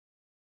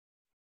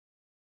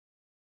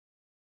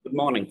Good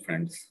morning,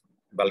 friends.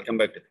 Welcome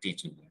back to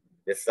Teaching.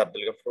 This is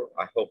Abdul Ghaffur.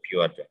 I hope you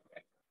are doing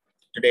well.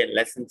 Today,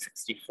 lesson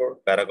 64,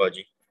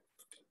 Pedagogy,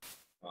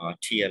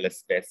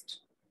 TLS test.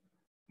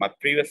 My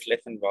previous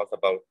lesson was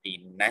about the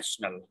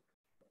National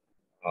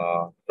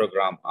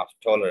Program of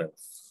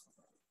Tolerance.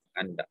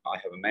 And I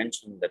have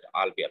mentioned that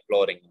I'll be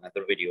uploading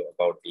another video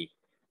about the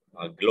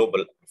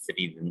Global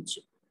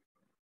Citizenship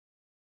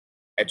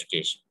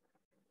education.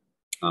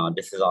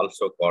 This is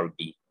also called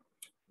the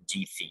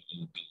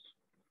GCED.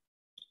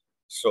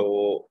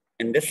 So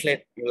in this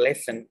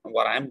lesson,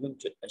 what I'm going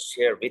to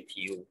share with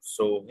you,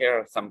 so here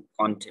are some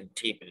content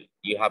table.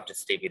 You have to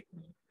stay with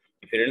me.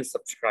 If you didn't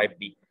subscribe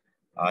the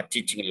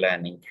Teaching and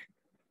Learning,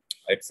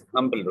 it's a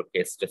humble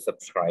request to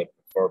subscribe.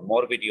 For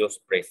more videos,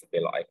 press the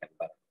bell icon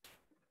button.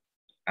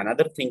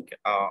 Another thing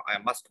I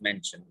must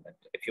mention that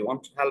if you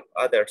want to help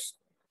others,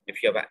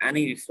 if you have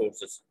any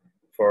resources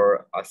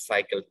for a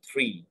cycle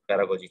 3,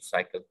 pedagogy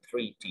cycle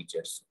 3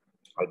 teachers,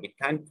 I'll be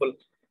thankful.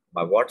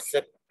 My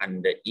WhatsApp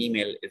and the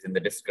email is in the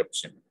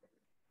description.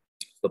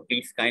 So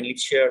please kindly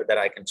share that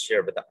I can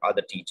share with the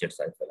other teachers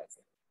as well.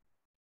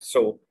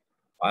 So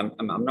I'm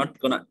not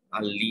gonna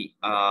leave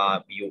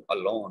you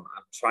alone.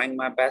 I'm trying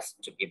my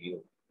best to give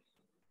you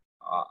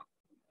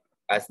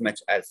as much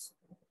as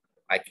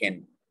I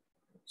can.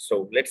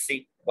 So let's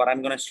see what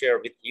I'm gonna share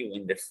with you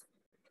in this.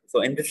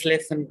 So in this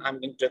lesson, I'm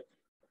going to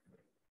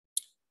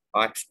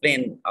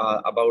explain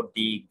about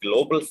the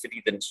global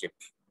citizenship.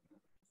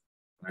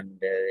 And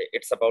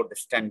it's about the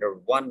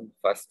standard 1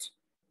 first,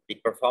 the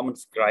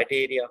performance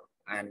criteria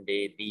and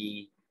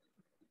the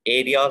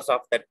areas of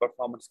that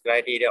performance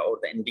criteria or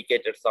the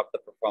indicators of the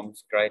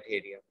performance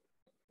criteria.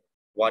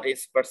 What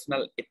is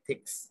personal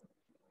ethics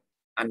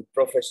and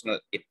professional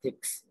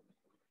ethics?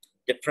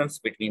 Difference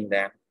between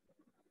them.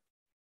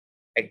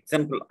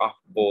 Example of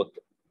both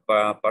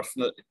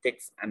personal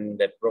ethics and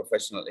the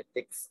professional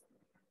ethics.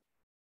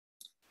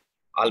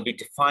 I'll be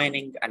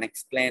defining and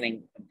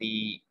explaining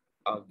the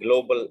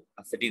global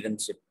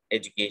citizenship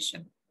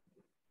education,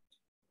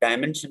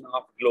 dimension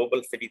of global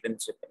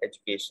citizenship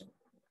education,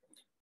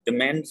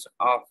 demands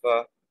of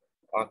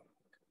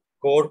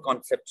core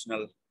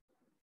conceptual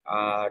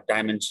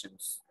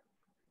dimensions,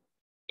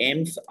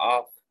 aims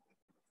of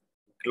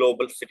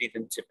global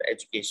citizenship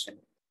education,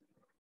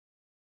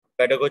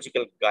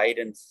 pedagogical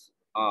guidance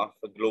of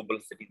global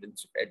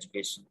citizenship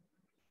education,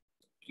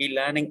 key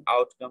learning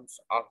outcomes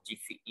of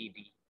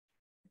GCED,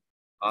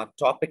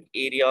 topic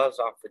areas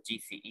of the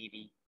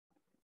GCED,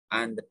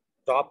 and the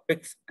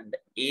topics and the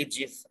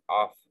ages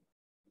of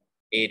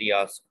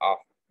areas of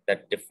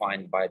that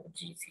defined by the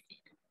GCED.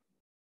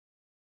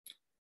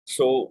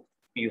 So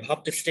you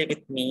have to stay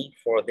with me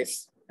for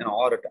this in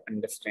order to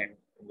understand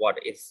what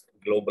is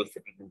global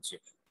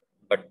citizenship.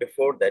 But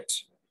before that,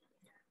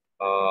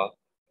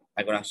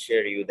 I'm gonna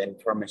share you the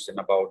information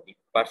about the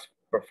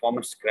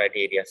performance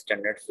criteria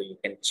standards so you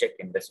can check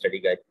in the study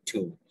guide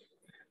 2.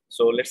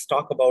 So let's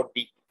talk about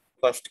the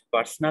first,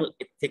 personal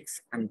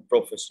ethics and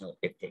professional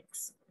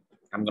ethics.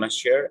 I'm going to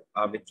share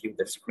with you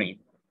the screen.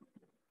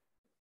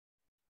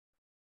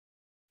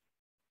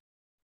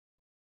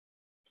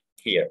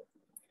 Here.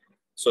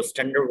 So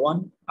standard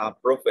 1,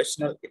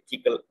 professional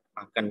ethical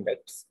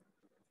conducts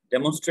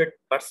demonstrate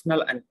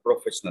personal and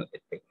professional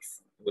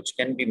ethics, which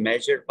can be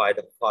measured by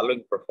the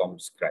following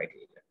performance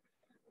criteria.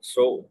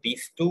 So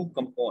these two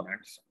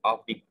components of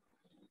the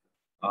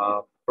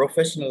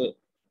professional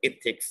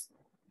ethics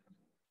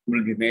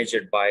will be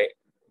measured by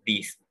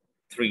these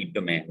 3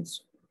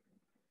 domains.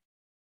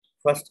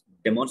 First,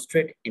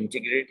 demonstrate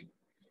integrity,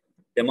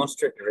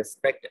 demonstrate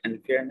respect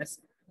and fairness,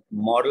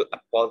 model a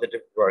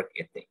positive work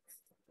ethics.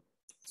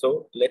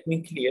 So let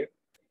me clear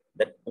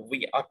that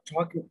we are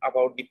talking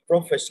about the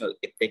professional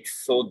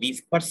ethics. So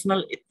these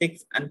personal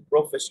ethics and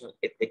professional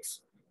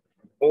ethics,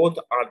 both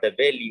are the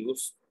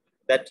values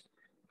that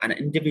an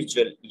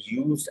individual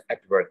use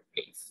at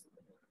workplace.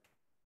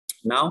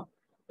 Now,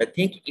 the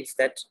thing is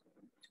that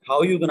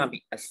how you're gonna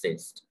be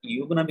assessed?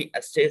 You're gonna be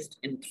assessed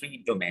in 3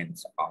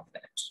 domains of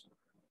that.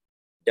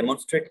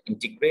 Demonstrate,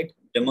 integrate,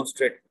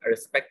 demonstrate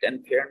respect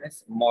and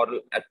fairness,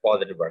 model a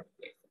positive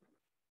workplace.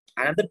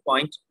 Another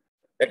point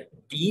that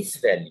these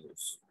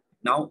values,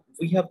 now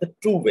we have the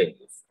 2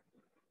 values.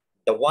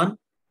 The one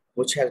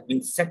which has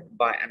been set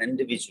by an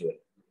individual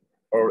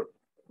or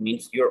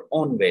means your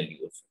own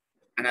values.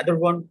 Another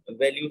one,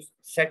 values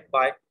set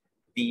by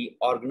the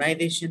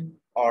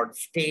organization or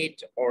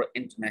state or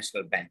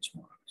international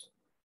benchmarks.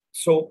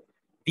 So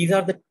these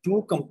are the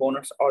 2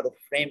 components or the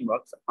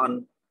frameworks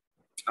on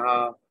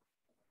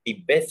the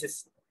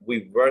basis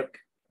we work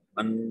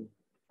on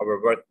our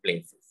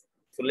workplaces.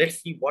 So let's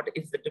see what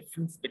is the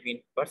difference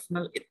between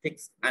personal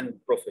ethics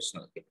and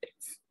professional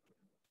ethics.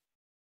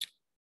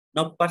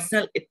 Now,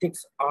 personal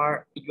ethics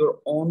are your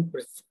own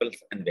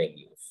principles and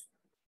values.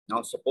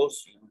 Now,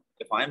 suppose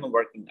if I'm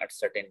working at a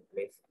certain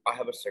place, I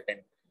have a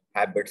certain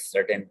habits,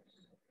 certain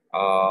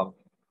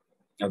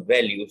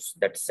values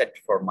that set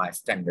for my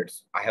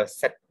standards. I have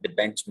set the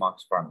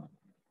benchmarks for me.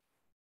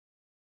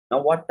 Now,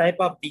 what type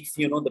of these,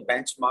 the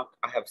benchmark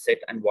I have set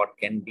and what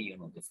can be,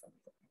 this one.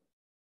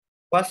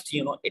 First,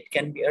 it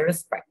can be a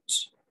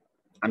respect.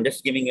 I'm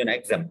just giving you an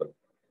example.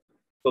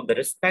 So the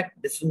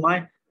respect, this is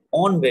my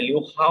own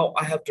value, how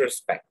I have to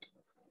respect.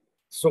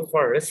 So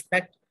for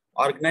respect,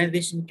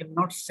 organization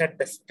cannot set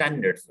the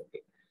standards,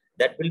 okay?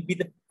 That will be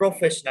the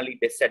professionally,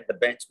 they set the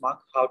benchmark,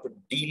 how to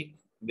deal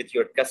with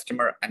your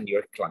customer and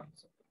your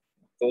clients.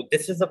 So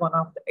this is one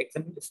of the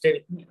examples. Stay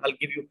with me. I'll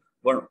give you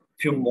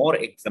few more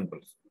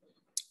examples.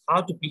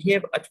 How to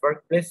behave at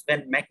workplace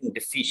when making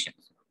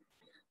decisions.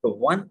 So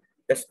one,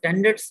 the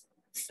standards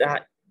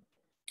that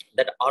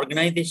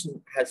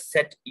organization has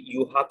set,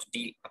 you have to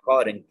deal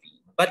accordingly.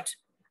 But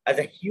as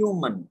a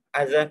human,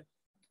 as a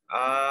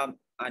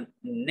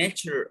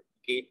nature,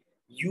 okay,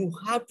 you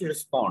have to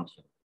respond.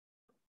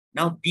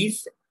 Now,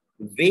 these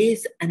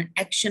ways and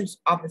actions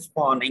of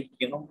responding,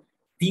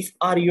 these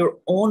are your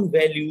own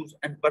values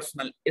and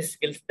personal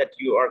skills that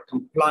you are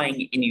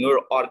complying in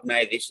your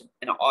organization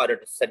in order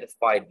to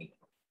satisfy them.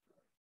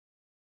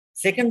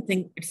 Second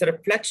thing, it's a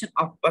reflection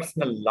of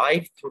personal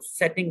life through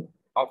setting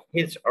of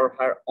his or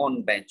her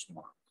own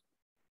benchmark.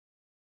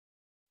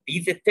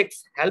 These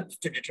ethics helps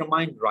to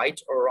determine right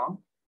or wrong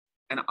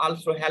and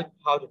also help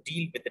how to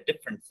deal with a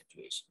different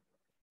situation.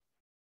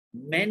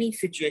 Many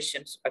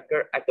situations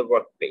occur at the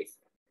workplace.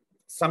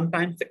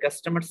 Sometimes the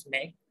customers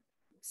nag,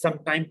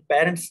 sometimes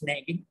parents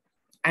nagging,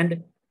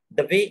 and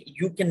the way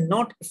you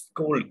cannot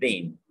scold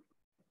them.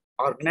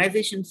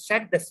 Organizations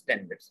set the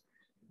standards,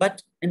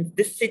 but in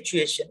this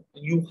situation,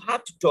 you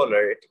have to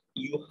tolerate,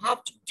 you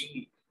have to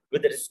deal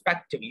with it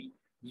respectively,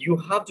 you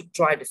have to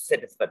try to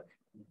satisfy.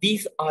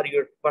 These are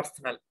your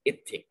personal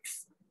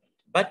ethics,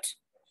 but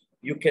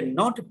you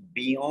cannot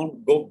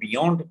go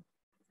beyond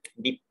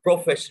the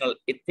professional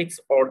ethics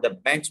or the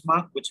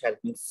benchmark which has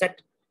been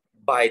set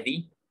by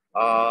the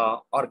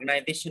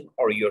organization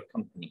or your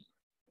company.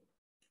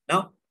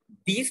 Now,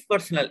 these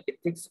personal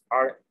ethics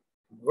are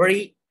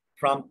vary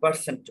from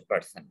person to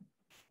person.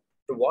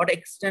 To what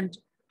extent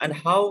and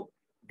how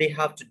they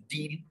have to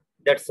deal,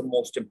 that's the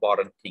most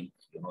important thing,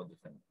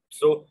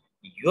 So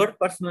your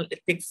personal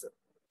ethics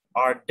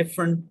are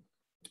different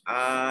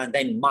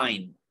than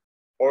mine,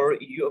 or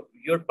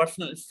your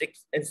personal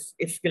ethics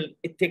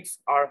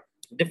are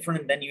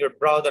different than your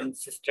brother and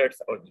sisters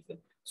or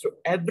different. So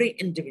every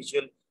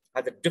individual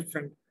has a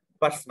different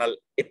personal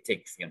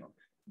ethics,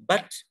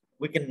 but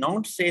we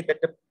cannot say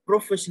that the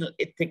professional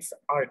ethics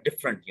are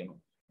different,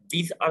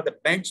 These are the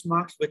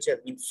benchmarks which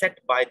have been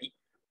set by the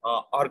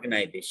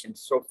organization.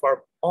 So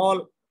for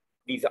all,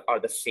 these are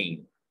the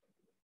same.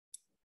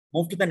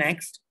 Move to the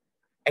next.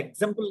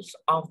 Examples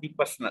of the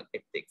personal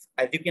ethics.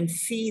 As you can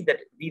see that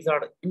these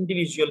are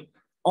individual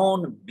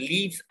own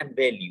beliefs and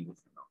values.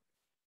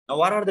 Now,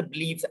 what are the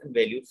beliefs and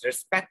values?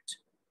 Respect,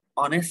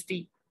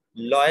 honesty,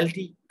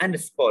 loyalty, and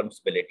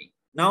responsibility.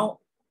 Now,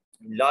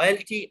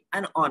 loyalty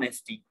and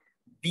honesty,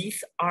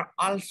 these are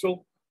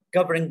also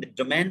covering the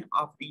domain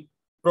of the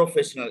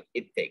professional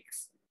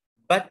ethics.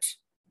 But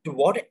to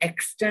what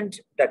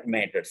extent that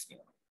matters?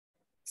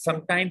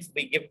 Sometimes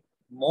we give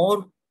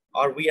more,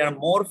 or we are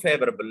more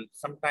favorable.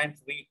 Sometimes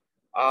we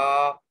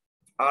are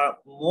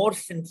more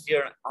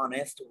sincere,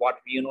 honest. What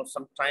we,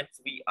 sometimes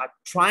we are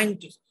trying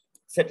to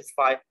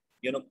satisfy,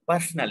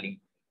 personally.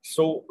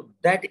 So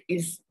that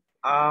is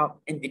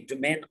in the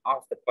domain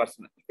of the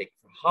personal ethics.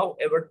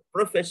 However,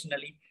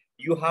 professionally,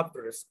 you have to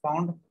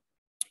respond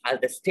as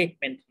the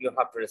statement you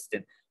have to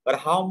respond. But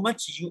how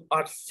much you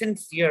are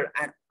sincere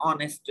and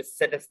honest to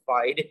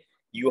satisfied,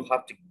 you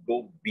have to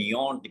go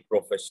beyond the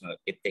professional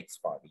ethics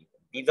for you.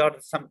 These are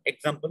some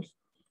examples.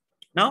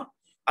 Now,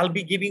 I'll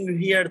be giving you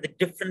here the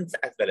difference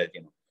as well as,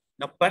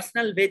 Now,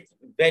 personal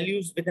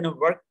values within a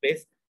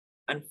workplace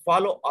and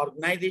follow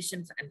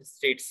organizations and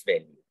states'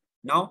 value.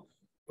 Now,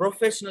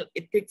 professional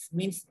ethics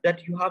means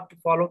that you have to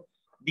follow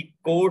the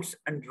codes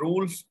and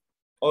rules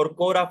or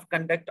code of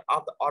conduct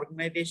of the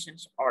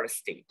organizations or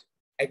state.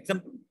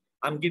 Example,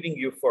 I'm giving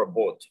you for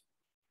both.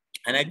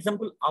 An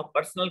example of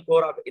personal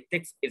code of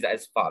ethics is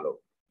as follows.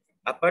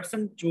 A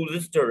person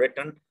chooses to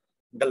return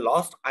the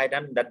lost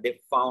item that they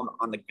found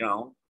on the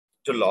ground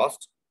to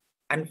lost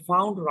and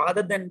found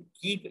rather than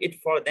keep it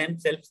for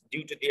themselves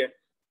due to their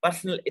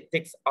personal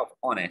ethics of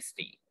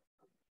honesty.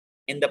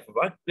 In the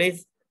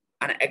workplace,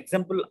 an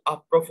example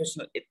of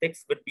professional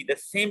ethics would be the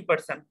same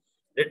person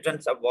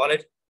returns a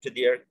wallet to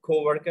their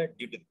co-worker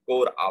due to the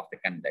code of the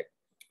conduct.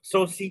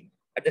 So see,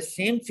 at the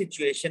same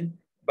situation,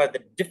 but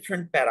the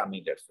different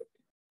parameters.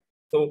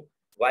 So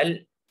while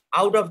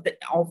out of the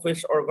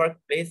office or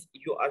workplace,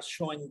 you are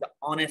showing the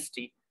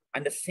honesty,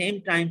 and the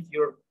same time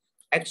your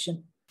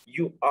action,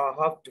 you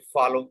have to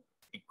follow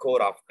the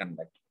code of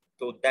conduct.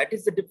 So that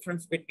is the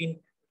difference between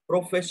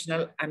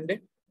professional and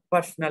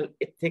personal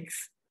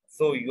ethics.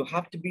 So you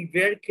have to be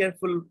very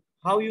careful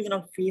how you're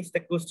gonna face the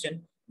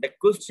question. The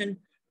question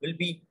will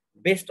be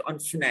based on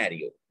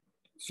scenario.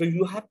 So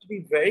you have to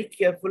be very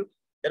careful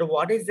that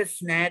what is the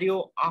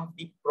scenario of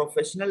the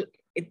professional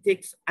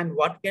ethics and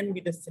what can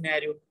be the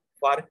scenario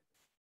for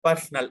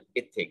personal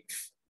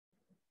ethics.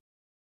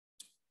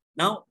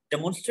 Now,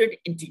 demonstrate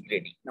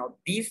integrity. Now,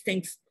 these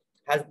things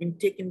has been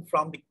taken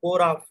from the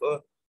core of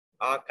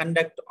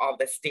conduct of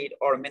the state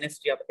or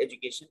Ministry of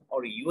Education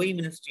or UAE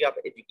Ministry of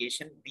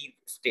Education, these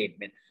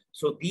statements.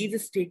 So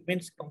these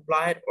statements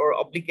complied or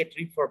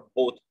obligatory for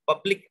both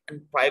public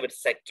and private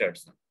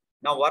sectors.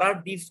 Now, what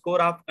are these code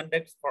of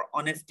conducts for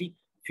honesty,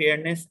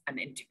 fairness, and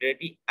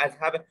integrity, as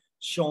have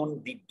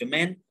shown the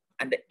domain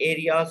and the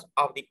areas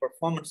of the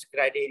performance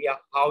criteria,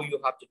 how you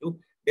have to do.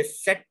 They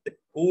set the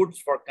codes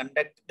for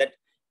conduct that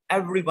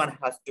everyone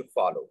has to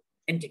follow.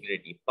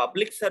 Integrity.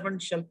 Public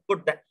servants shall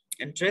put the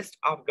interest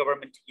of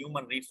government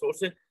human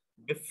resources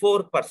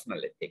before personal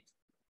ethics.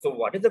 So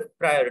what is the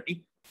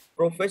priority?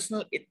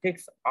 Professional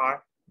ethics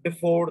are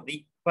before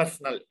the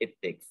personal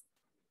ethics.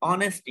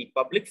 Honesty.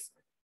 Public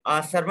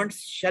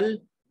servants shall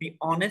be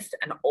honest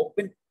and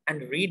open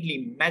and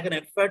readily make an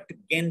effort to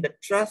gain the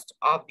trust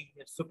of the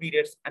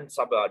superiors and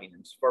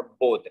subordinates. For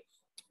both,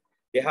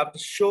 they have to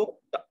show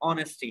the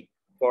honesty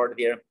for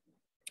their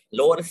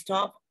lower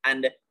staff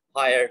and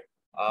higher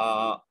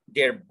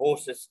their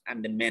bosses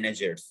and the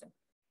managers.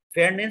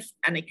 Fairness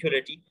and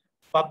equality.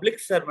 Public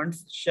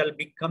servants shall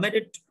be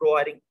committed to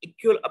providing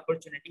equal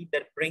opportunity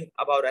that bring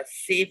about a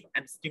safe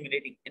and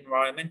stimulating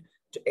environment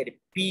to a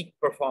peak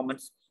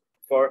performance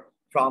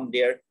from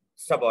their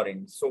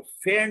subordinates. So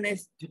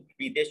fairness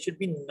there should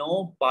be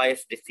no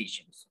biased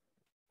decisions.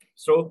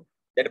 So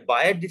that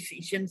biased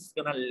decisions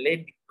gonna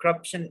lead to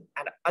corruption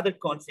and other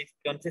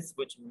consequences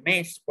which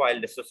may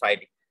spoil the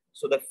society.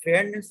 So the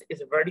fairness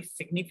is a very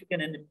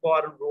significant and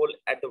important role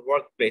at the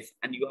workplace,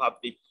 and you have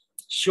to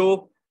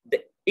show the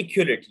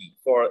equality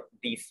for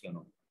these,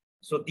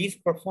 So these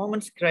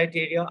performance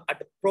criteria at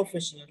the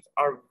professionals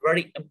are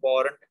very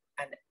important,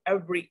 and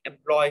every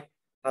employee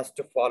has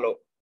to follow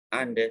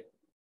and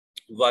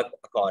work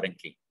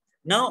accordingly.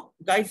 Now,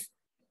 guys,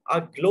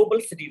 our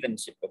global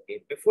citizenship,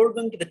 okay, before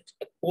going to the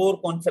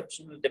core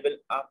conceptual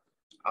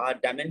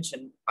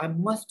dimension, I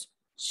must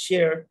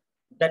share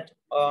that,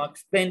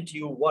 explain to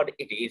you what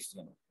it is.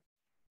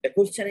 The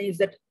question is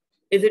that,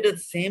 is it the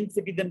same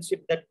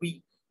citizenship that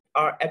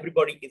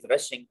everybody is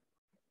rushing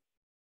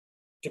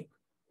to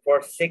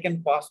for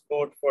second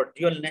passport, for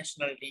dual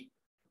nationality,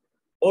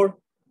 or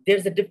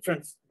there's a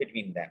difference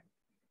between them?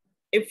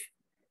 If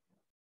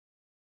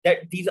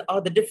that these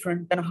are the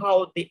different, then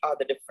how they are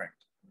the different?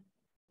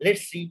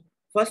 Let's see.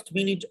 First,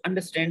 we need to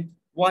understand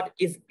what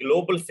is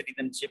global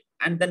citizenship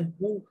and then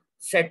who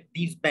set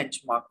these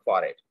benchmark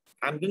for it.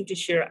 I'm going to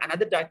share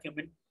another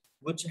document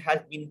which has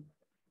been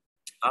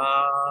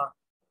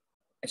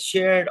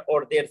shared,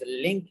 or there's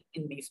a link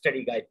in the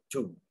study guide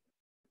too.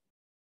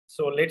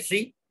 So let's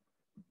see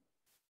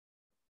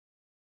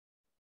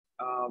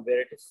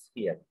where it is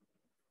here.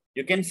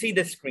 You can see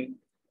the screen,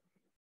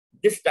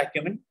 this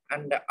document,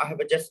 and I have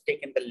just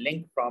taken the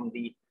link from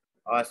the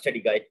study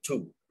guide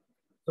too.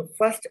 So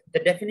first, the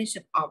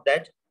definition of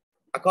that,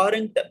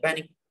 according to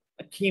Ban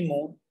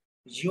Ki-moon,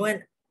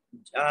 UN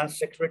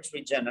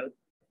Secretary General,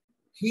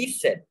 he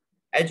said,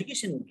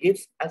 education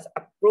gives us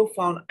a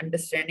profound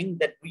understanding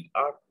that we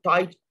are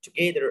tied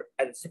together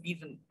as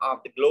citizens of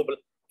the global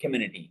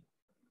community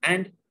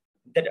and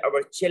that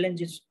our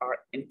challenges are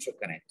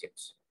interconnected.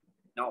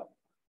 Now,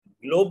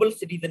 global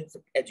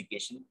citizenship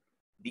education,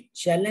 the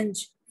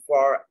challenge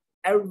for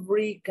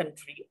every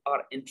country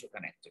are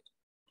interconnected.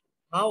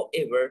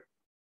 However,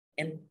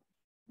 in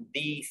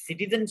the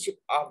citizenship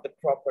of the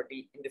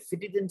property, in the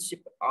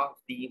citizenship of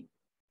the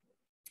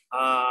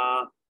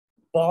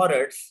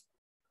borders,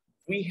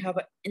 we have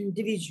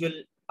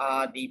individual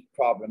the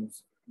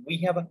problems. We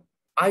have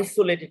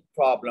isolated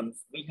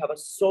problems. We have a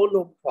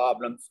solo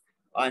problems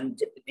and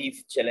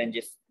these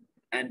challenges,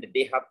 and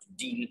they have to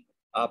deal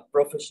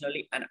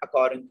professionally and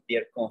according to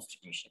their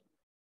constitution.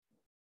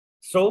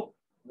 So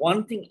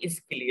one thing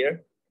is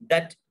clear,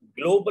 that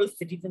global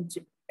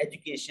citizenship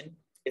education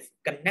is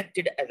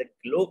connected as a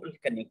global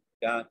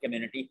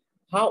community.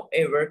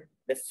 However,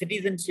 the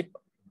citizenship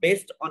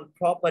based on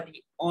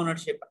property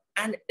ownership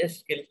and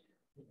skills,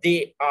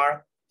 they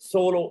are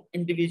solo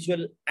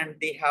individual and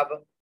they have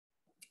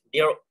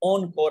their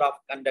own code of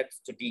conducts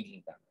to deal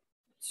with them.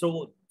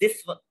 So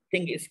this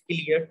thing is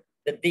clear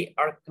that they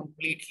are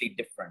completely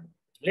different.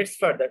 Let's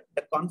further,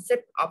 the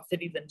concept of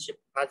citizenship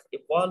has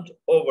evolved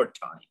over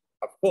time.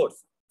 Of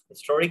course,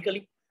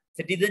 historically,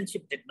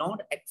 citizenship did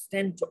not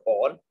extend to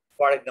all.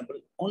 For example,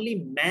 only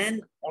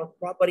man or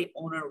property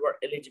owner were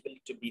eligible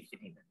to be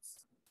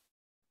citizens.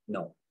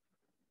 No.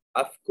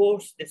 Of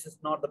course, this is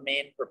not the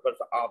main purpose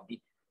of the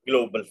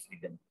global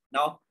citizen.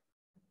 Now,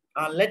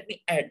 let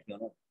me add,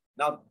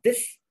 now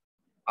this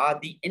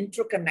the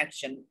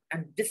interconnection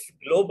and this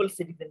global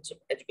citizenship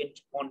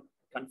education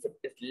concept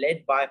is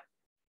led by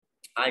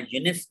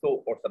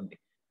UNESCO or something,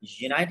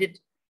 United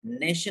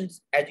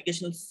Nations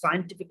Educational,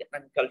 Scientific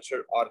and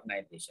Cultural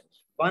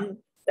Organizations. One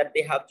that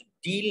they have to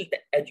deal the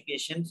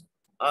educations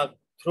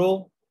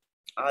throughout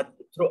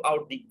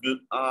the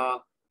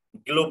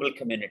global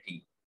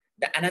community.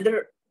 The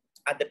another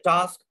the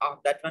task of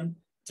that one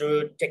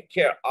to take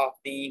care of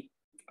the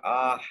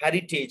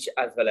heritage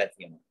as well as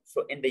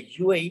So in the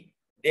UAE,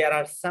 there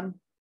are some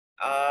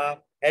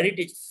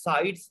heritage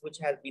sites which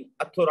has been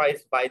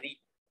authorized by the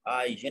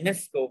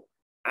UNESCO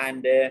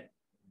and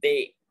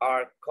they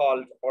are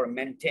called or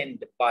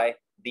maintained by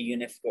the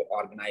UNESCO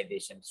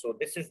organization. So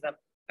this is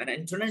an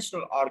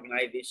international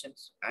organization,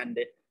 and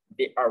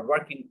they are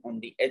working on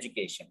the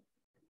education.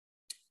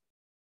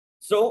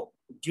 So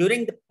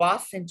during the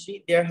past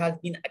century, there has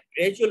been a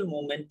gradual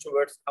movement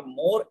towards a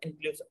more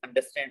inclusive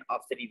understanding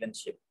of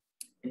citizenship,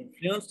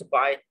 influenced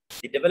by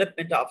the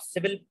development of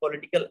civil,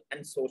 political,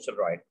 and social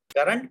rights.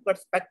 Current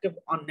perspective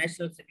on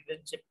national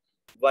citizenship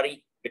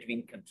vary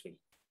between countries,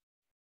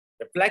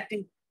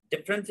 reflecting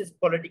differences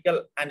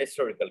political and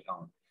historical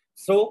count.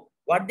 So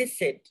what they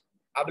said,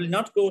 I will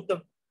not go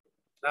to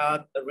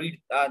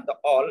read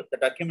all the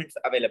documents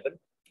available.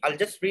 I'll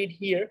just read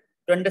here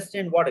to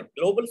understand what a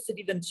global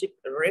citizenship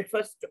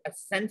refers to: a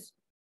sense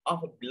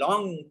of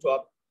belonging to a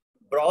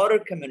broader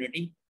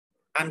community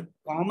and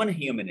common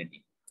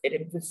humanity. It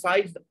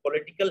emphasizes the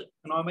political,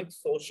 economic,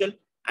 social,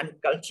 and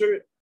cultural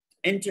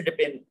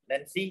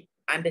interdependency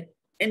and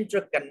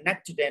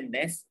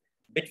interconnectedness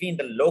between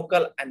the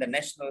local and the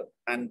national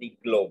and the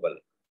global.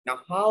 Now,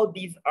 how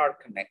these are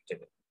connected?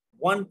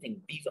 One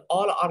thing, these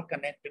all are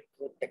connected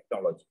through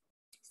technology.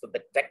 So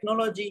the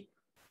technology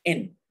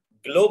in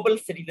global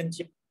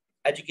citizenship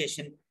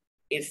education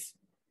is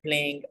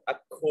playing a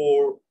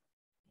core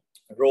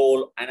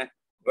role and a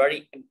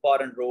very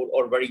important role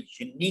or very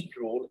unique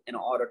role in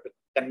order to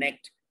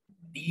connect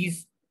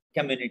these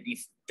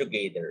communities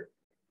together.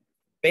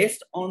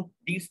 Based on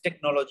these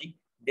technology,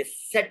 they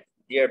set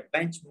their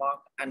benchmark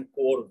and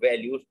core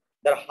values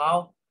that are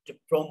how to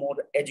promote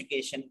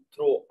education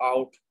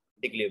throughout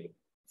the globe.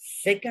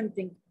 Second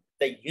thing,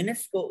 the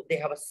UNESCO, they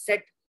have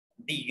set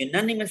the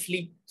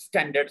unanimously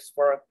standards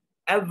for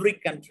every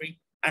country,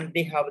 and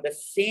they have the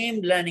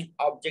same learning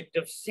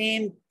objectives,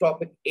 same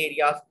topic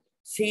areas,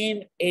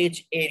 same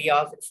age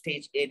areas,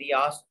 stage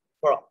areas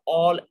for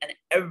all and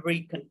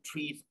every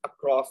countries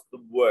across the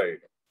world.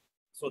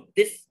 So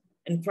this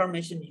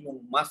information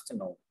you must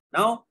know.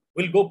 Now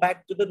we'll go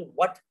back to the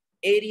what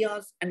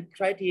areas and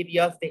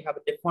criteria they have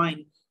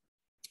defined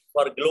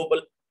for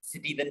global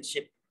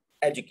citizenship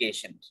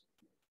education.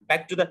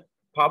 Back to the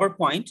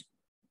PowerPoint.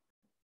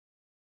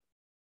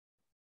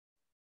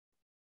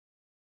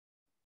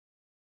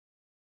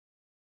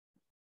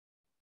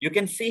 You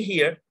can see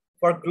here,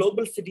 for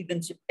global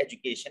citizenship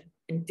education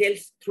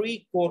entails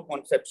three core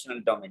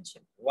conceptual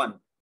dimensions. One,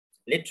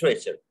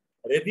 literature,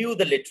 review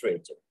the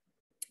literature.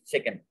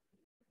 Second,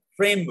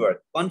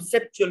 framework,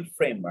 conceptual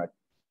framework,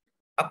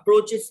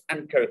 approaches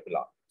and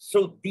curricula.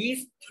 So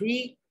these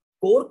three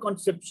core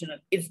conceptual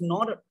is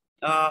not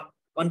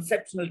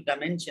conceptual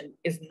dimension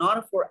is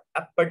not for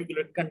a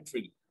particular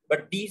country,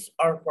 but these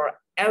are for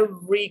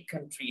every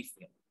country.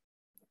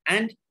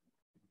 And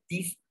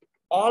these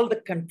all the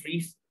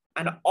countries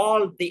and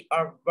all they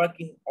are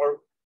working or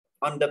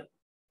on the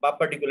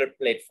particular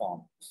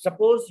platform.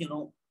 Suppose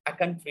a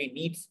country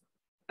needs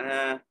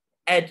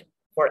ed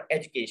for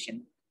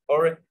education,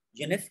 or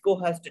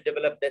UNESCO has to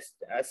develop this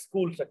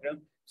school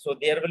curriculum. So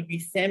there will be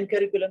same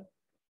curriculum,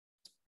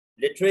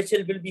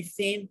 literature will be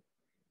same,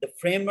 the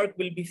framework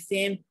will be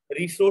same,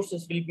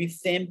 resources will be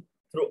same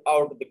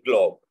throughout the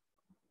globe.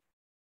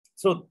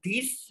 So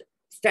these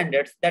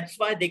standards, that's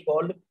why they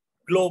call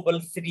global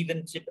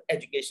citizenship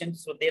education.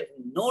 So there's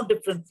no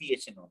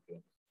differentiation.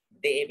 Okay,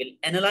 they will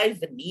analyze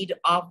the need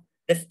of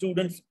the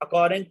students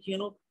according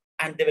to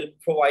and they will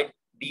provide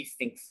these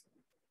things.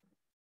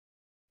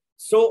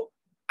 So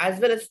as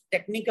well as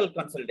technical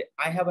consultant,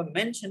 I have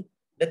mentioned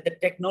that the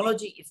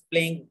technology is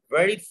playing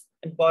very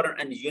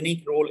important and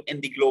unique role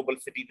in the global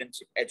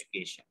citizenship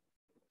education.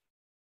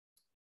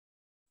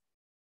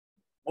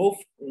 Move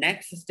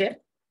next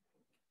step.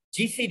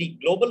 GCED,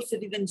 Global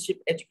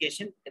Citizenship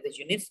Education, is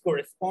a UNESCO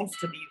response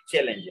to these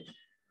challenges.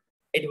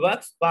 It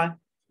works by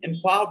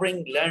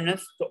empowering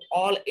learners to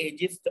all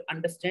ages to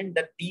understand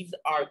that these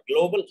are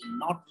global,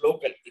 not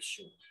local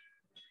issues.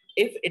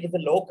 If it is a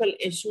local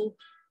issue,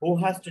 who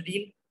has to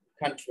deal?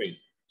 Country,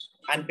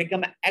 and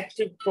become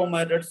active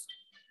promoters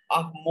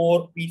of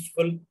more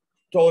peaceful,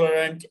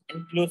 tolerant,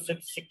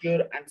 inclusive,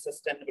 secure, and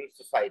sustainable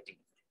society.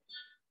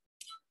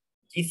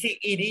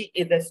 GCED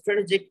is a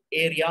strategic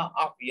area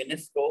of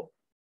UNESCO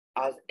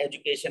as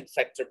education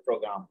sector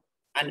program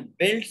and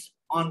builds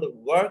on the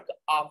work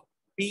of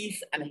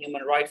peace and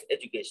human rights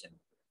education.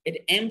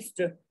 It aims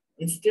to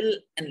instill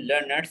in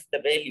learners the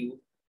values,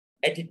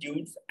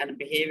 attitudes, and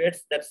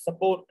behaviors that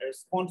support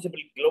responsible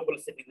global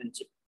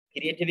citizenship,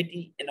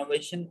 creativity,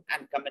 innovation,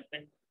 and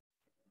commitment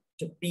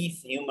to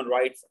peace, human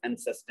rights, and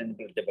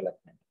sustainable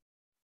development.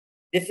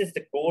 This is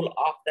the goal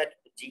of that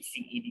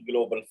GCED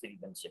global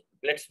citizenship.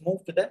 Let's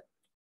move to the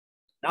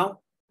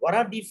now. What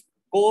are these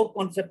core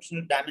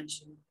conceptual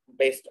dimensions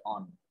based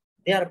on?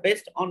 They are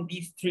based on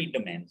these three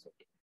domains.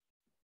 Okay?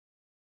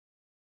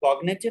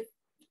 Cognitive,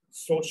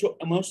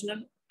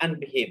 socio-emotional, and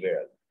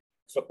behavioral.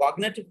 So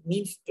cognitive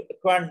means to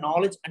acquire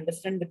knowledge,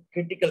 understand the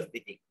critical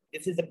thinking.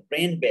 This is a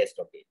brain-based.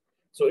 Okay,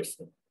 so it's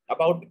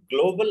about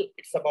global,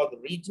 it's about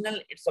regional,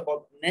 it's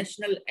about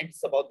national, and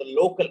it's about the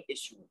local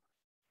issue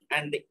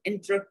and the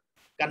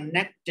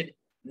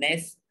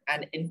interconnectedness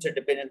and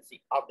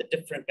interdependency of the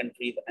different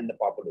countries and the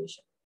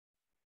population.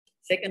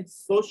 Second,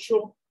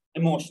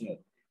 socio-emotional,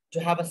 to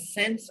have a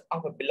sense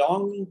of a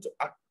belonging to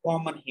a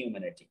common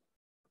humanity.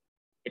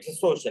 It's a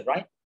social,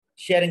 right?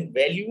 Sharing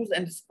values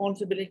and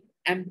responsibility,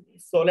 empathy,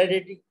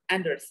 solidarity,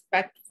 and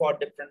respect for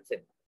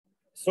differences.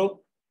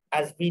 So,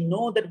 as we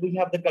know that we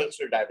have the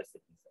cultural diversity,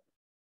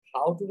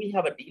 how do we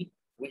have a deal?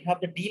 We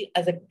have to deal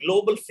as a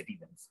global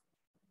citizens.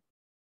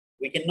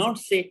 We cannot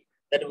say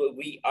that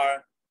we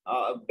are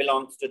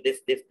belongs to this.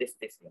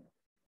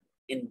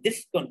 In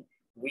this country,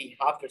 we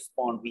have to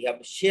respond. We have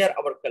to share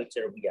our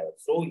culture.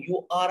 So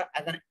you are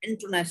as an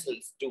international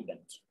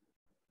student,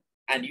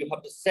 and you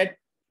have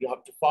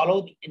to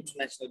follow the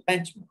international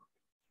benchmark.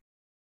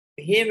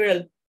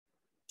 Behavioral,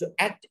 to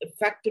act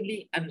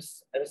effectively and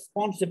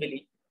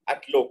responsibly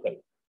at local,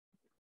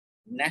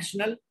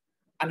 national,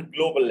 and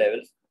global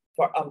levels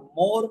for a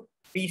more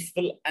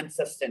peaceful and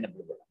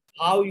sustainable world.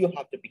 How you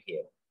have to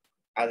behave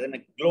as a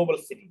global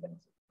citizen.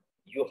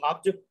 You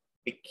have to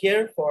be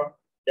care for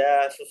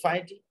the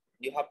society.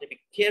 You have to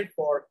be care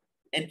for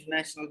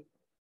international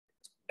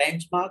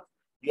benchmark.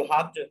 You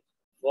have to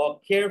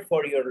care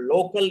for your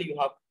local. You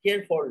have to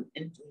care for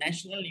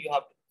international. You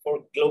have to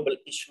for global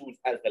issues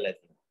as well as.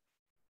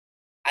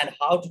 And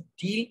how to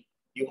deal,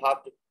 you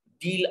have to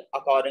deal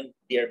according to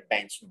their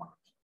benchmark.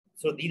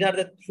 So these are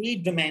the three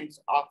domains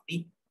of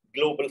the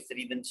global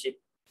citizenship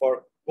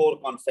for core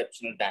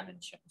conceptual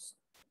dimensions.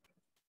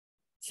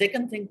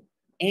 Second thing,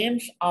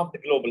 aims of the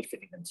global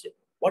citizenship.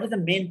 What is the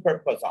main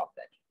purpose of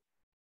that?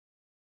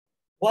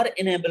 What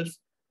enables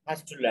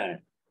us to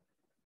learn,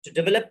 to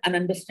develop and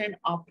understand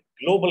of the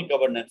global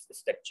governance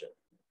structure,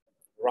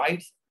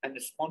 rights and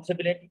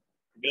responsibility,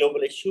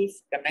 global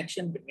issues,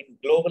 connection between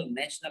global,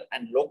 national,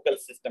 and local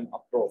system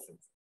of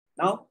process.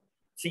 Now,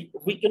 see,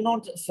 we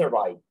cannot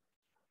survive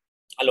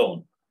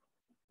alone.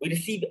 We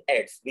receive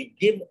aids, we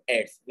give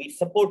aids, we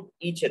support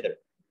each other.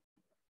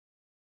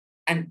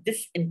 And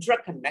this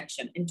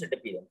interconnection,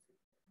 interdependence.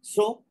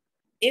 So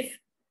if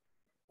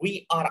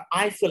we are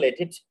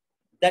isolated,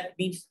 that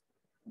means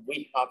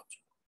we have to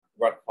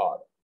work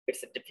hard.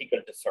 It's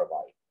difficult to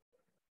survive.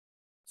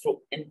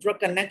 So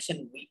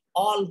interconnection,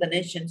 all the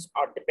nations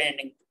are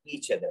depending on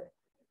each other.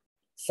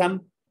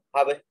 Some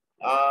have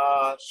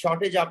a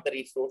shortage of the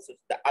resources,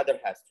 the other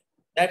has to.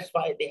 That's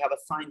why they have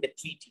assigned the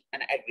treaty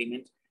and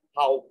agreement,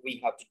 how we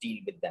have to deal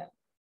with them.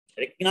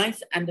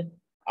 Recognize and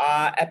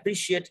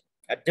appreciate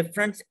a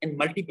difference in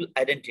multiple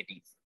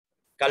identities,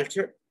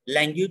 culture,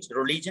 language,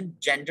 religion,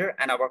 gender,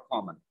 and our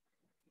common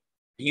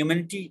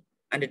humanity,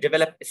 and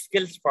develop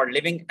skills for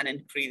living an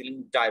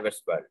increasingly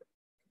diverse world.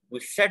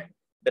 We set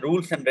the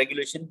rules and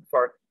regulation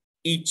for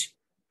each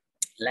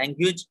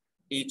language,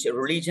 each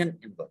religion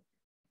in world.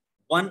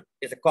 One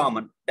is a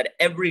common that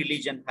every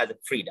religion has a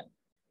freedom.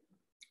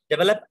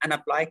 Develop and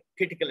apply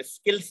critical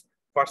skills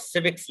for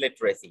civics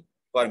literacy,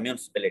 for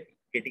municipality,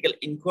 critical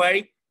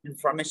inquiry,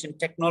 information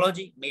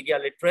technology, media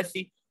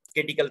literacy,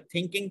 critical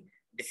thinking,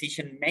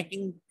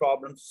 decision-making,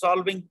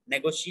 problem-solving,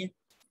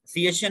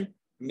 negotiation,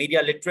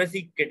 media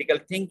literacy, critical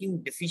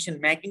thinking,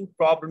 decision-making,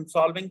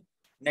 problem-solving,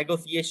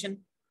 negotiation,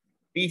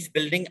 peace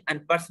building,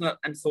 and personal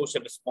and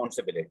social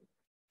responsibility.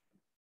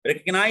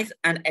 Recognize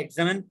and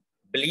examine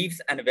beliefs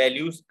and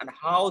values and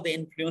how they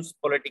influence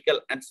political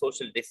and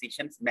social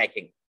decisions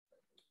making.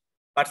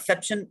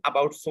 Perception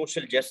about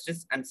social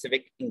justice and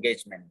civic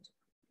engagement.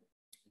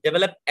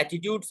 Develop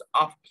attitudes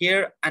of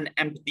care and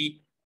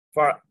empathy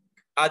for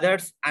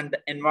others and the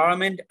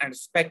environment and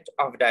respect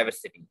of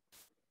diversity.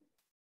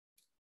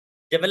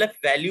 Develop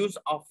values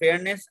of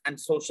fairness and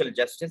social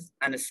justice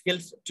and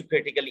skills to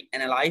critically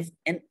analyze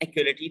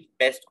inequality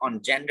based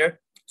on gender,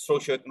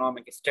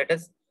 socioeconomic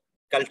status,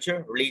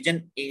 culture,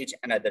 religion, age,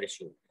 and other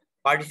issues.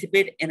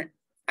 Participate in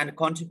and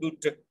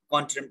contribute to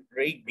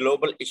contemporary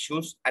global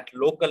issues at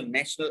local,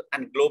 national,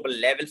 and global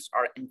levels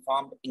are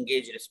informed,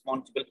 engaged,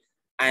 responsible,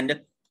 and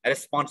a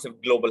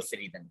responsive global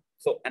citizen.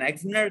 So an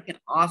examiner can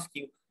ask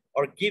you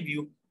or give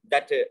you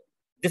that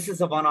this is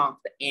one of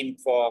the aim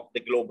for the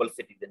global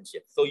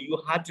citizenship. So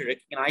you have to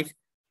recognize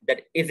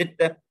that is it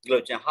the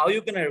global, how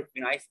you going to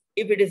recognize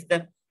if it is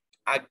the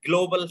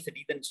global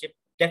citizenship,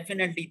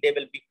 definitely they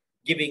will be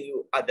giving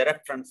you the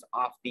reference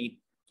of the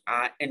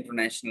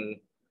international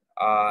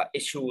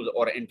issues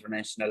or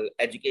international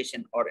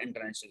education or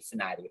international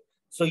scenario.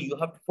 So you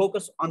have to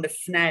focus on the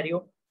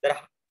scenario that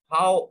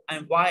how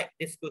and why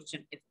this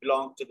question is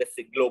belong to the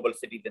global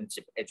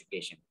citizenship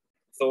education.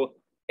 So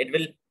it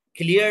will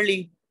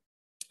clearly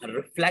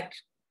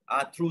reflect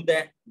through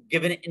the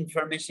given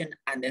information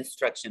and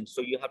instructions.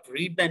 So you have to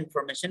read the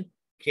information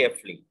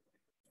carefully.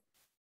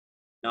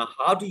 Now,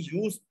 how to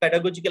use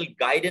pedagogical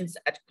guidance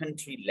at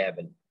country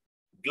level.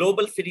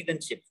 Global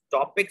citizenship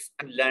topics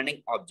and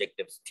learning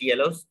objectives,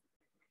 TLOs.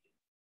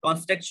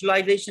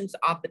 Contextualizations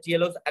of the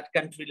TLOs at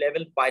country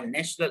level by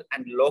national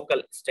and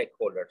local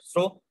stakeholders.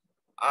 So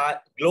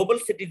global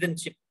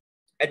citizenship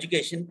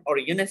education or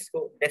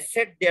UNESCO, they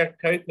set their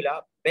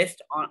curricula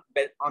based on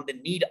the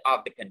need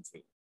of the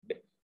country.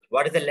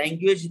 What is the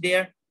language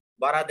there?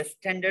 What are the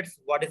standards?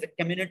 What is the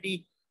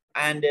community?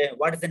 And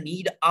what is the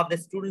need of the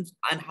students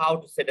and how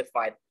to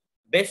satisfy it.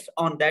 Based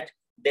on that,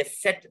 they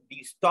set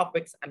these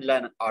topics and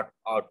learn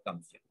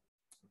outcomes.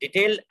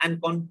 Detailed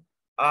and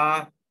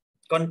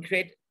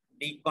concrete,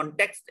 the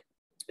context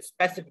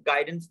specific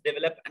guidance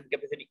develop and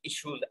capacity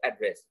issues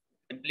address.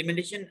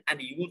 Implementation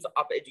and use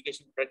of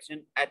education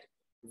practitioner at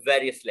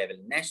various levels,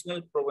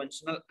 national,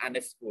 provincial, and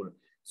a school.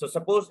 So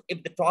suppose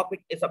if the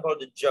topic is about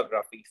the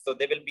geography, so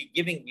they will be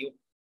giving you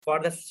for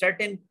the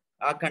certain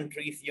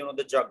countries,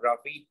 the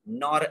geography,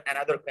 nor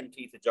another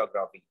country's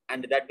geography.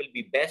 And that will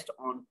be based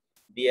on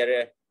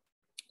their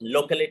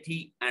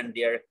locality and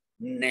their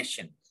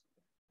nations.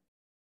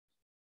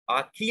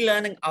 Key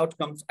learning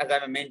outcomes, as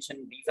I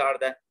mentioned, these are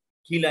the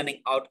key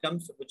learning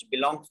outcomes which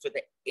belongs to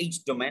the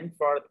age domain.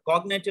 For the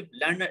cognitive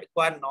learner,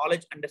 acquire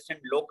knowledge,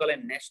 understand local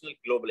and national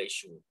global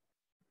issues,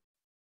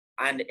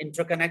 and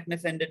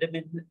interconnectedness and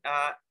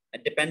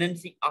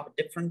dependency of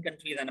different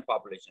countries and a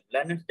population.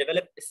 Learners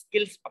develop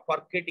skills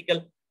for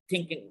critical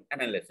thinking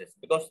analysis,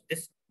 because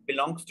this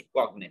belongs to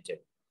cognitive.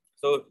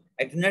 So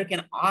examiner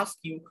can ask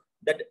you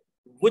that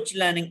which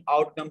learning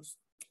outcomes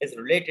is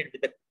related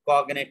with the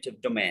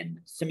cognitive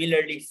domain.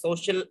 Similarly,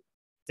 social,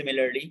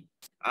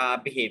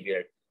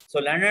 behavior. So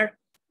learner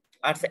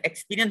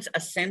experience a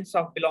sense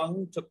of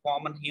belonging to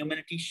common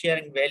humanity,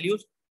 sharing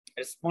values,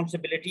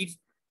 responsibilities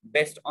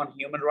based on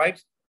human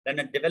rights.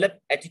 Learner develop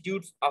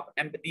attitudes of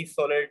empathy,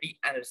 solidarity,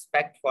 and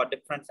respect for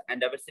difference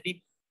and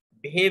diversity.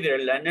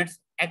 Behavioral learners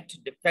act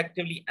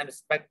effectively and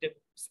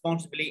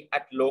responsibly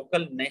at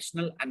local,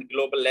 national, and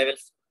global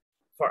levels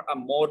for a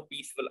more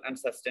peaceful and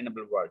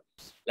sustainable world.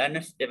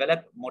 Learners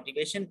develop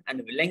motivation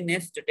and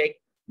willingness to take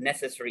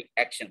necessary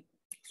action.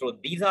 So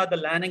these are the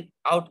learning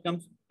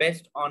outcomes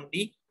based on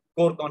the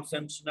core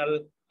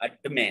conceptual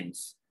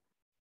domains.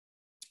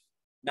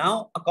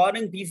 Now,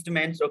 according to these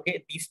domains,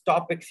 okay, these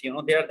topics,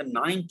 there are the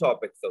 9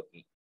 topics,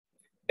 okay.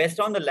 Based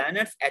on the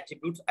learner's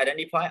attributes,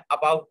 identify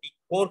about the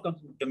core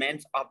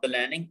domains of the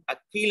learning. A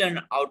key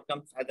learner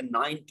outcomes has a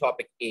 9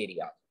 topic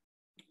areas.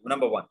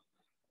 Number 1,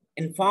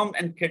 informed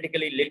and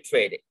critically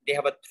literate. They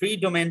have a 3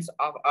 domains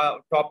of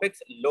topics: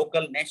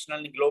 local, national,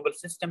 and global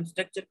system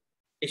structure,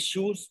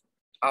 issues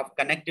of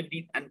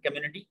connectivity and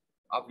community,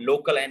 of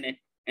local and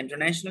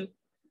international,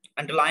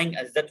 underlying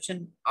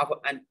assumption of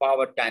and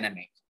power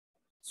dynamics,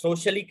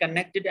 socially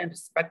connected and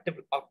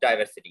respectful of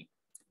diversity,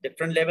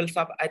 different levels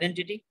of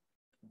identity,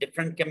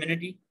 different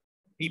community,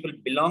 people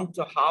belong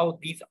to how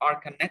these are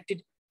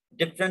connected,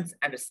 difference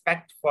and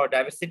respect for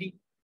diversity,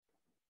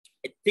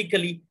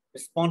 ethically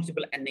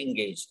responsible and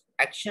engaged,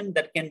 action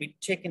that can be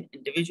taken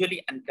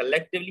individually and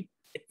collectively,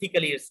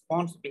 ethically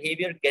responsible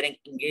behavior, getting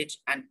engaged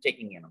and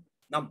taking,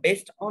 Now,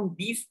 based on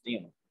these,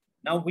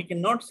 now we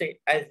cannot say,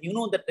 as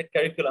that the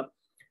curriculum,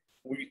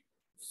 we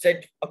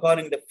set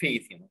according to the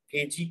phase,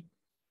 KG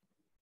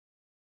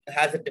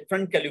has a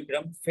different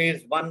curriculum.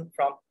 Phase 1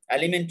 from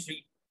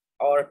elementary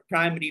or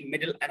primary,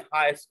 middle, and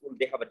high school,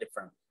 they have a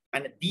different.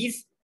 And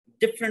these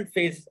different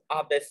phases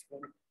of the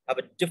school have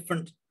a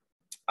different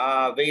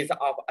ways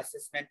of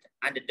assessment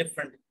and a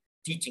different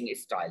teaching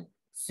style.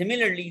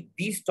 Similarly,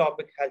 these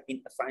topics have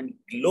been assigned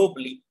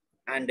globally,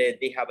 and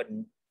they have a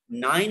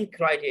 9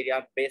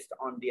 criteria based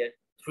on their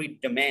 3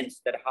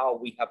 domains that how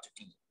we have to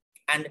teach.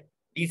 And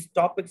these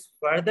topics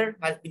further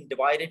has been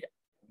divided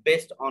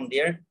based on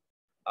their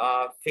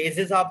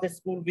phases of the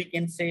school, we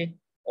can say,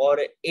 or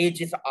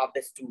ages of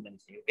the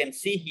students. You can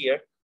see here,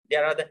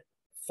 there are the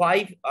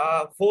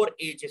 4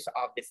 ages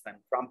of this one,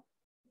 from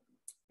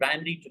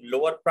primary to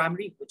lower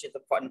primary, which is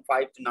from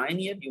 5 to 9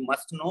 years. You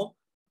must know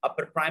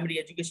upper primary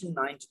education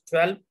 9 to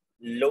 12,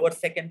 lower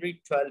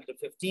secondary 12 to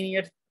 15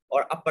 years,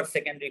 or upper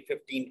secondary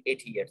 15,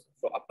 18 years.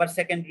 So upper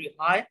secondary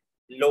high,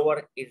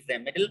 lower is the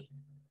middle,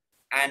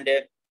 and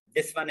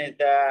this one is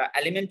the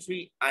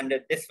elementary, and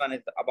this one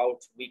is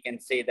about, we can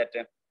say that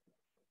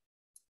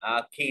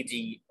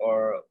KG,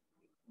 or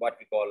what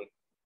we call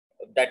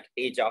that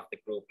age of the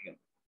group.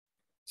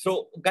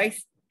 So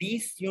guys,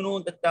 these,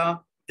 that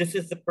this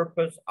is the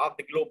purpose of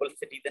the global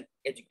citizen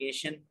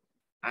education,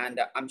 and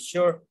I'm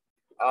sure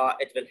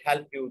it will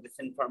help you. This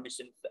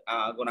information is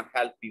gonna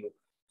help you.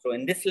 So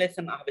in this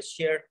lesson, I have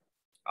shared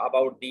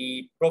about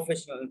the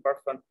professional and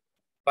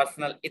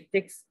personal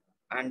ethics,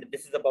 and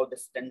this is about the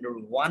standard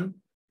 1,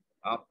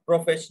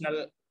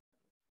 professional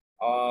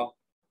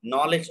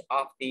knowledge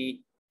of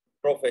the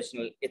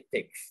professional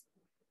ethics.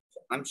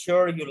 So I'm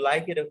sure you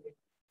like it. Okay?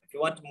 If you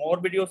want more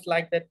videos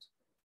like that,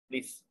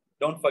 please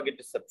don't forget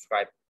to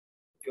subscribe.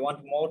 If you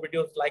want more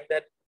videos like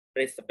that,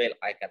 press the bell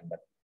icon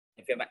button.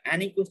 If you have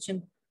any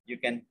question, you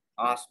can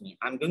ask me.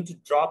 I'm going to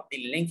drop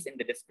the links in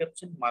the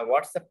description, my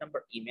WhatsApp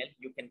number, email.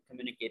 You can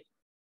communicate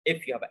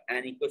if you have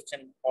any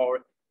question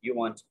or you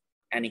want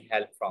any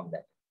help from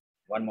that.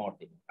 One more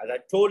thing, as I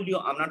told you,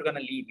 I'm not going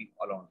to leave you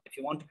alone. If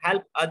you want to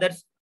help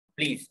others,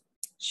 please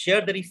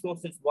share the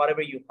resources,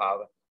 whatever you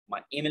have.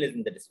 My email is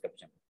in the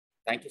description.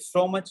 Thank you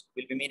so much.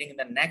 We'll be meeting in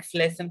the next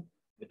lesson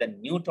with a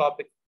new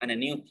topic and a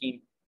new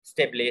theme.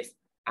 Stay blessed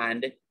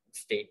and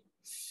stay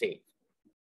safe.